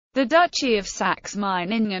The Duchy of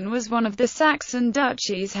Saxe-Meiningen was one of the Saxon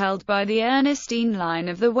duchies held by the Ernestine line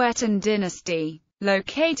of the Wettin dynasty,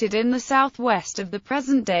 located in the southwest of the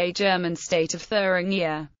present-day German state of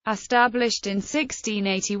Thuringia. Established in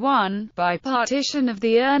 1681, by partition of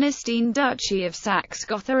the Ernestine Duchy of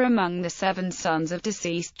Saxe-Gotha among the 7 sons of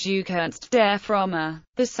deceased Duke Ernst der Fromme,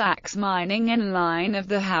 the Saxe-Meiningen line of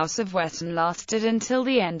the House of Wettin lasted until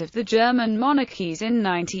the end of the German monarchies in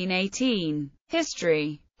 1918.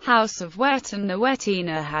 History. House of Wettin. The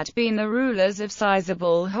Wettiner had been the rulers of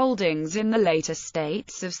sizable holdings in the later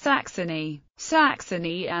states of Saxony,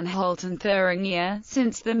 Anhalt and Thuringia,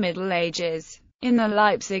 since the Middle Ages. In the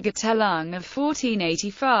Leipziger Teilung of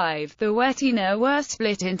 1485, the Wettiner were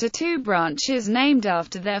split into 2 branches named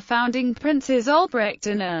after their founding princes Albrecht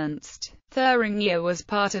and Ernst. Thuringia was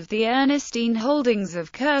part of the Ernestine holdings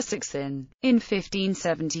of Kursaxon. In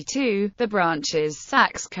 1572, the branches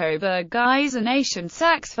Saxe-Coburg-Eisenach and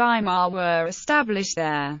Saxe-Weimar were established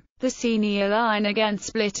there. The senior line again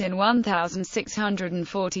split in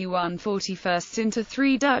 1641 into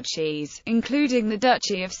 3 duchies, including the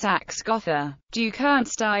Duchy of Saxe-Gotha. Duke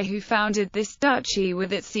Ernst I, who founded this duchy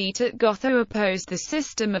with its seat at Gotha, opposed the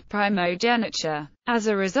system of primogeniture. As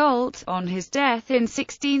a result, on his death in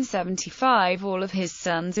 1675, all of his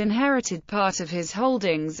sons inherited part of his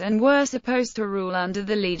holdings and were supposed to rule under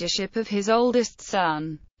the leadership of his oldest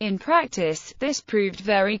son. In practice, this proved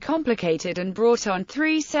very complicated and brought on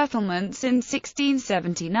 3 settlements in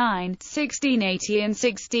 1679, 1680 and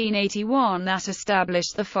 1681 that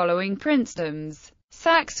established the following princedoms: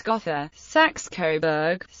 Saxe-Gotha,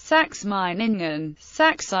 Saxe-Coburg, Saxe-Meiningen,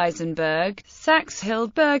 Saxe-Eisenberg,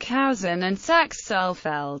 Saxe-Hildburghausen and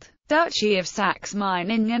Saxe-Saalfeld. Duchy of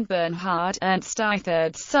Saxe-Meiningen. Bernhard, Ernst I,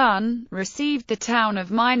 third son, received the town of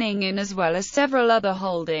Meiningen as well as several other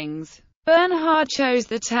holdings. Bernhard chose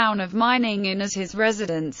the town of Meiningen as his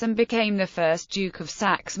residence and became the first Duke of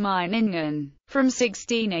Saxe-Meiningen. From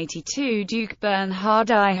 1682, Duke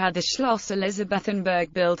Bernhard I had the Schloss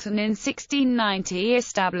Elisabethenburg built and in 1690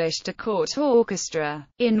 established a court orchestra,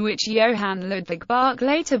 in which Johann Ludwig Bach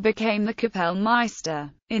later became the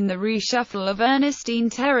Kapellmeister. In the reshuffle of Ernestine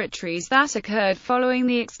territories that occurred following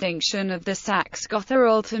the extinction of the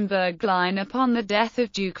Saxe-Gotha-Altenburg line upon the death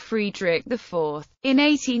of Duke Friedrich IV, in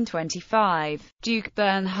 1825, Duke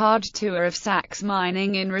Bernhard II of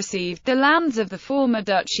Saxe-Meiningen received the lands of the former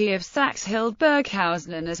Duchy of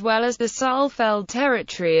Saxe-Hildburghausen as well as the Saalfeld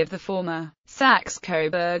territory of the former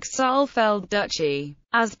Saxe-Coburg-Saalfeld Duchy.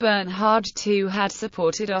 As Bernhard II had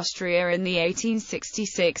supported Austria in the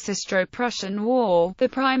 1866 Austro-Prussian War, the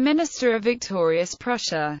Prime Minister of victorious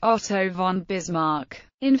Prussia, Otto von Bismarck,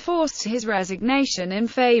 enforced his resignation in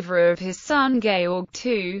favor of his son Georg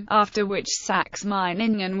II, after which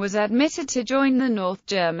Saxe-Meiningen was admitted to join the North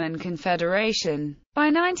German Confederation. By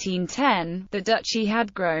 1910, the duchy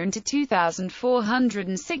had grown to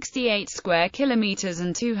 2,468 square kilometers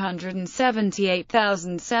and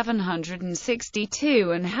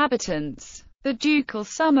 278,762 inhabitants. The ducal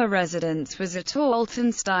summer residence was at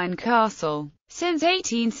Altenstein Castle. Since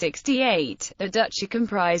 1868, the duchy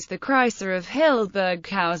comprised the Kreise of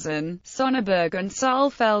Hildburghausen, Sonneberg and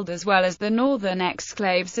Saalfeld as well as the northern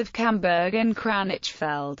exclaves of Camberg and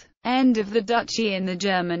Kranichfeld. End of the duchy. In the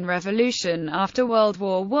German Revolution after World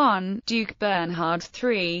War I, Duke Bernhard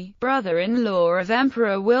III, brother-in-law of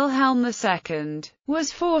Emperor Wilhelm II,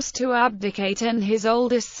 was forced to abdicate and his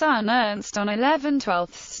oldest son Ernst on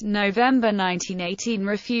 11/12 November 1918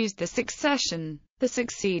 refused the succession. The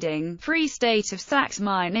succeeding Free State of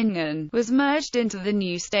Saxe-Meiningen was merged into the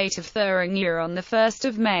new state of Thuringia on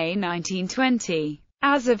 1 May 1920.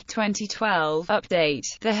 As of 2012,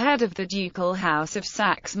 update, the head of the Ducal House of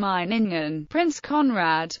Saxe-Meiningen, Prince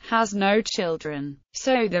Conrad, has no children,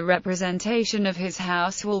 so the representation of his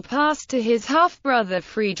house will pass to his half-brother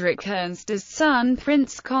Friedrich Ernst's son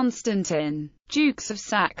Prince Constantin, Dukes of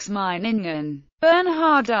Saxe-Meiningen.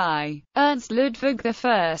 Bernhard I, Ernst Ludwig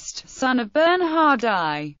I, son of Bernhard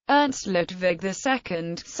I, Ernst Ludwig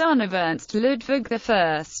II, son of Ernst Ludwig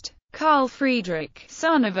I, Karl Friedrich,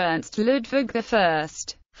 son of Ernst Ludwig I,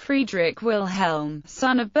 Friedrich Wilhelm,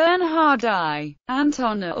 son of Bernhard I,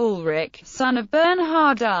 Anton Ulrich, son of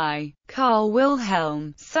Bernhard I, Karl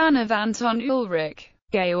Wilhelm, son of Anton Ulrich,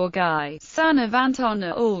 Georg I, son of Anton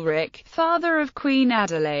Ulrich, father of Queen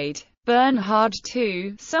Adelaide, Bernhard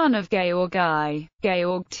II, son of Georg I,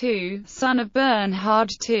 Georg II, son of Bernhard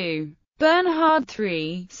II, Bernhard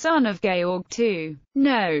III, son of Georg II.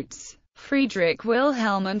 Notes: Friedrich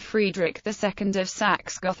Wilhelm and Friedrich II of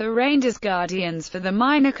Saxe-Gotha reigned as guardians for the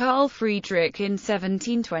minor. Karl Friedrich in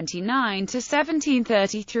 1729 to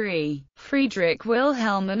 1733. Friedrich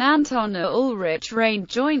Wilhelm and Anton Ulrich reigned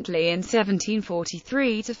jointly in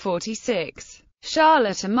 1743 to 46.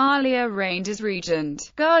 Charlotte Amalia reigned as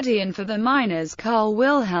regent, guardian for the minors. Karl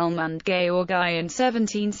Wilhelm and Georg I in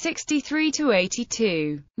 1763 to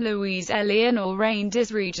 82. Louise Eleanor reigned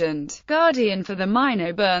as regent, guardian for the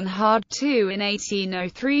minor. Bernhard II in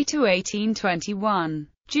 1803 to 1821.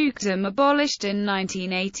 Dukedom abolished in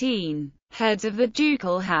 1918. Heads of the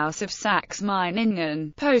ducal house of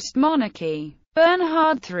Saxe-Meiningen. Post-monarchy: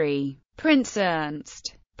 Bernhard III, Prince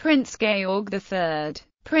Ernst, Prince Georg III,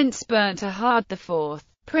 Prince Bernhard IV,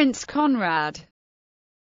 Prince Conrad.